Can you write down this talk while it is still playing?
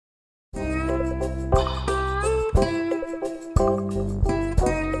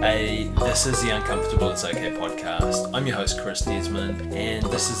This is the Uncomfortable It's Okay podcast. I'm your host, Chris Desmond, and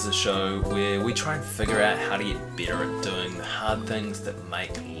this is the show where we try and figure out how to get better at doing the hard things that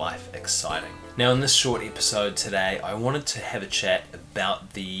make life exciting. Now, in this short episode today, I wanted to have a chat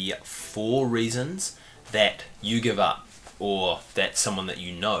about the 4 reasons that you give up, or that someone that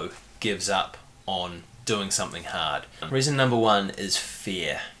you know gives up on doing something hard. Reason number 1 is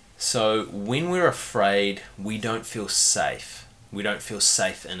fear. So when we're afraid, we don't feel safe. We don't feel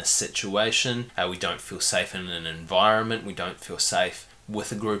safe in a situation, we don't feel safe in an environment, we don't feel safe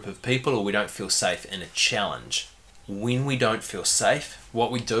with a group of people, or we don't feel safe in a challenge. When we don't feel safe,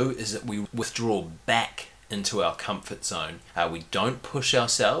 what we do is that we withdraw back into our comfort zone. We don't push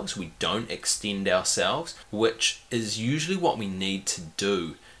ourselves, we don't extend ourselves, which is usually what we need to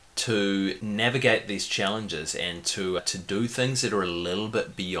do to navigate these challenges and to do things that are a little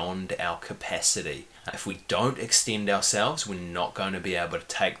bit beyond our capacity. If we don't extend ourselves, we're not going to be able to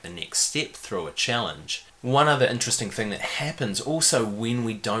take the next step through a challenge. One other interesting thing that happens also when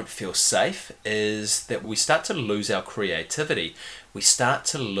we don't feel safe is that we start to lose our creativity. We start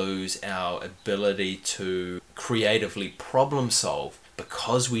to lose our ability to creatively problem solve.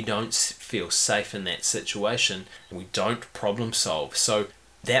 Because we don't feel safe in that situation, we don't problem solve. So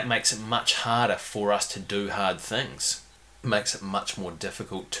that makes it much harder for us to do hard things. It makes it much more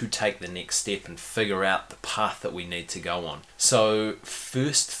difficult to take the next step and figure out the path that we need to go on. So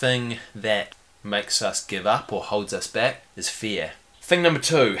first thing that makes us give up or holds us back is fear. Thing number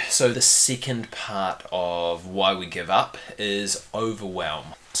 2, so the second part of why we give up is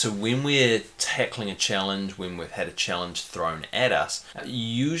overwhelm. So when we're tackling a challenge, when we've had a challenge thrown at us,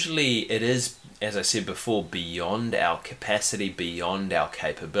 usually it is, as I said before, beyond our capacity, beyond our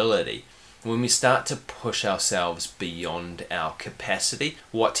capability. When we start to push ourselves beyond our capacity,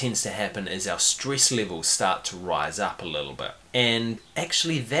 what tends to happen is our stress levels start to rise up a little bit. And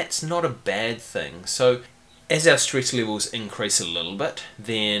actually that's not a bad thing. So as our stress levels increase a little bit,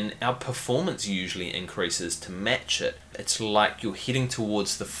 then our performance usually increases to match it. It's like you're heading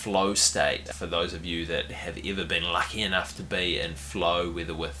towards the flow state. For those of you that have ever been lucky enough to be in flow,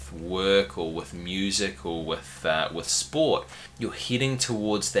 whether with work or with music or with sport, you're heading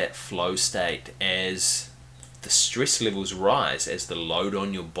towards that flow state as the stress levels rise, as the load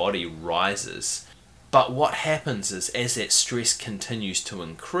on your body rises. But what happens is, as that stress continues to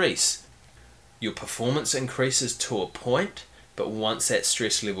increase, your performance increases to a point, but once that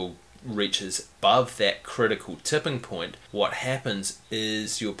stress level reaches above that critical tipping point, what happens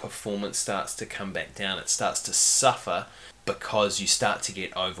is your performance starts to come back down. It starts to suffer because you start to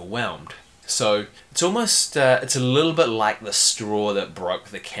get overwhelmed. So it's almost, it's a little bit like the straw that broke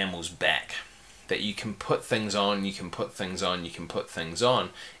the camel's back. That you can put things on, you can put things on, you can put things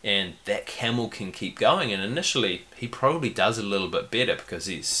on, and that camel can keep going. And initially, he probably does a little bit better because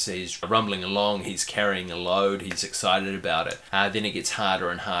he's rumbling along, he's carrying a load, he's excited about it. Then it gets harder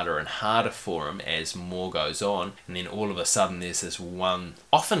and harder and harder for him as more goes on, and then all of a sudden there's this one,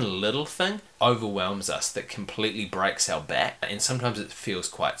 often little thing, overwhelms us that completely breaks our back. And sometimes it feels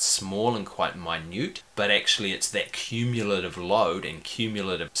quite small and quite minute, but actually it's that cumulative load and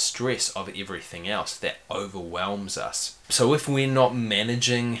cumulative stress of everything else that overwhelms us. So if we're not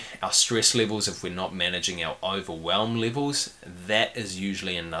managing our stress levels, if we're not managing our overwhelm levels, that is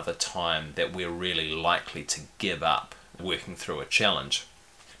usually another time that we're really likely to give up working through a challenge.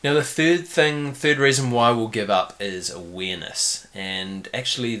 Now the third reason why we'll give up is awareness. And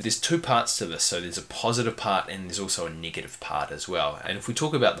actually there's 2 parts to this. So there's a positive part and there's also a negative part as well. And if we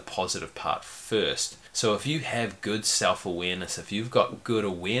talk about the positive part first, so if you have good self-awareness, if you've got good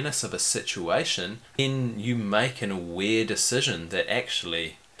awareness of a situation, then you make an aware decision that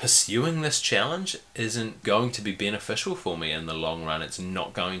actually pursuing this challenge isn't going to be beneficial for me in the long run. It's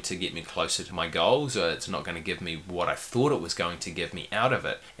not going to get me closer to my goals, or it's not going to give me what I thought it was going to give me out of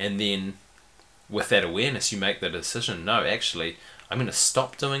it. And then with that awareness, you make the decision, no, actually, I'm going to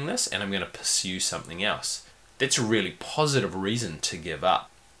stop doing this and I'm going to pursue something else. That's a really positive reason to give up.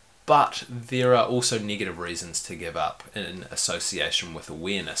 But there are also negative reasons to give up in association with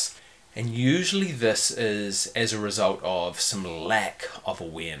awareness. And usually this is as a result of some lack of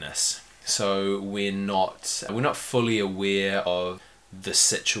awareness. So we're not fully aware of the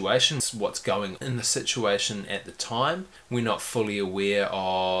situation, what's going on in the situation at the time. We're not fully aware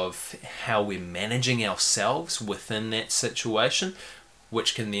of how we're managing ourselves within that situation,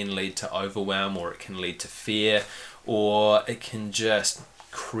 which can then lead to overwhelm, or it can lead to fear, or it can just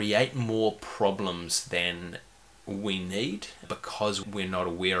create more problems than we need because we're not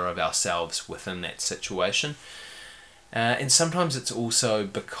aware of ourselves within that situation. And sometimes it's also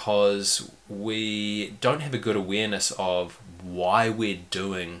because we don't have a good awareness of why we're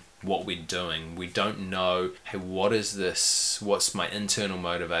doing what we're doing. We don't know, hey, what is this? What's my internal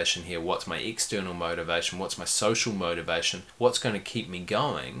motivation here? What's my external motivation? What's my social motivation? What's going to keep me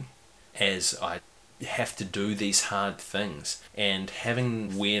going as I have to do these hard things? And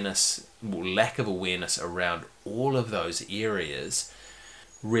having awareness, lack of awareness around all of those areas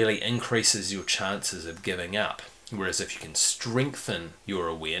really increases your chances of giving up. Whereas if you can strengthen your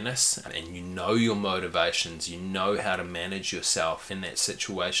awareness and you know your motivations, you know how to manage yourself in that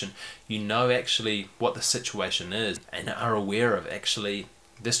situation, you know actually what the situation is and are aware of actually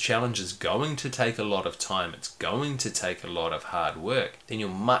this challenge is going to take a lot of time, it's going to take a lot of hard work, then you're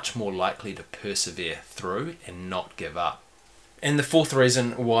much more likely to persevere through and not give up. And the fourth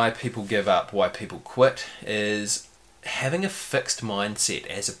reason why people give up, why people quit, is having a fixed mindset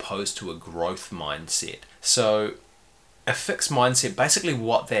as opposed to a growth mindset. So a fixed mindset, basically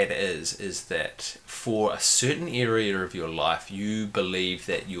what that is that for a certain area of your life, you believe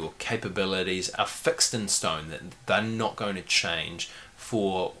that your capabilities are fixed in stone, that they're not going to change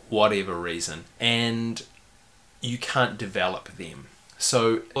for whatever reason, and you can't develop them.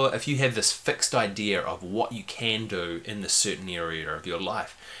 So if you have this fixed idea of what you can do in this certain area of your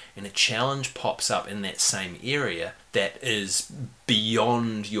life, and a challenge pops up in that same area that is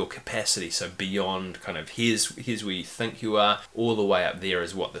beyond your capacity, so beyond kind of here's where you think you are, all the way up there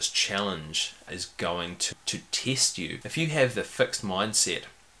is what this challenge is going to test you. If you have the fixed mindset,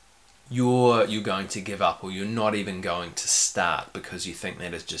 you're going to give up, or you're not even going to start because you think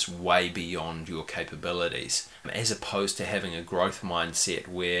that is just way beyond your capabilities, as opposed to having a growth mindset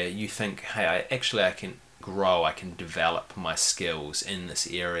where you think, hey, I can grow, I can develop my skills in this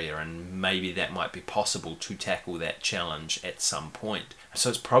area, and maybe that might be possible to tackle that challenge at some point. So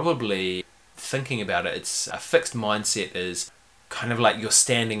it's probably, thinking about it, it's a fixed mindset is kind of like you're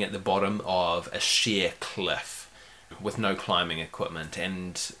standing at the bottom of a sheer cliff with no climbing equipment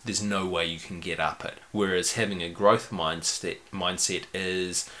and there's no way you can get up it. Whereas having a growth mindset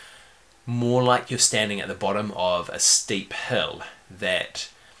is more like you're standing at the bottom of a steep hill that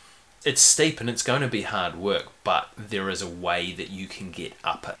it's steep and it's going to be hard work, but there is a way that you can get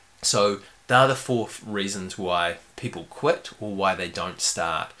up it. So there are the four reasons why people quit or why they don't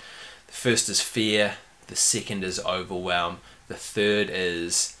start. The first is fear, the second is overwhelm, the third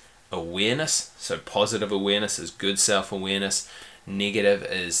is awareness. So positive awareness is good self-awareness, negative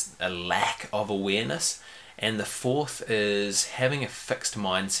is a lack of awareness, and the fourth is having a fixed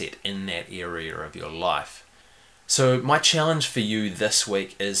mindset in that area of your life. So my challenge for you this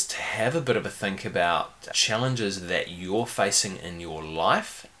week is to have a bit of a think about challenges that you're facing in your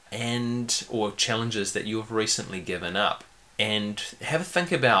life or challenges that you've recently given up, and have a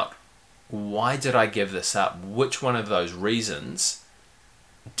think about, why did I give this up? Which one of those reasons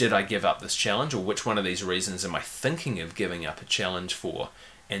did I give up this challenge, or which one of these reasons am I thinking of giving up a challenge for?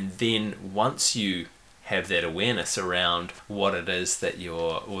 And then once you have that awareness around what it is that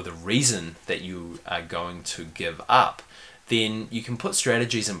or the reason that you are going to give up, then you can put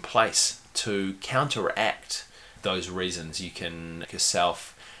strategies in place to counteract those reasons. You can make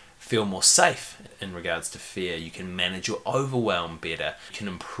yourself feel more safe in regards to fear. You can manage your overwhelm better. You can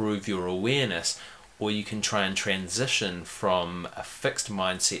improve your awareness, or you can try and transition from a fixed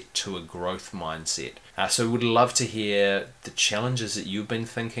mindset to a growth mindset. So we'd love to hear the challenges that you've been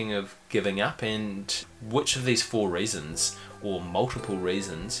thinking of giving up, and which of these four reasons or multiple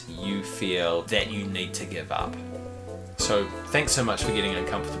reasons you feel that you need to give up. So thanks so much for getting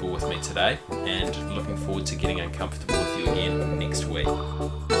uncomfortable with me today, and looking forward to getting uncomfortable with you again next week.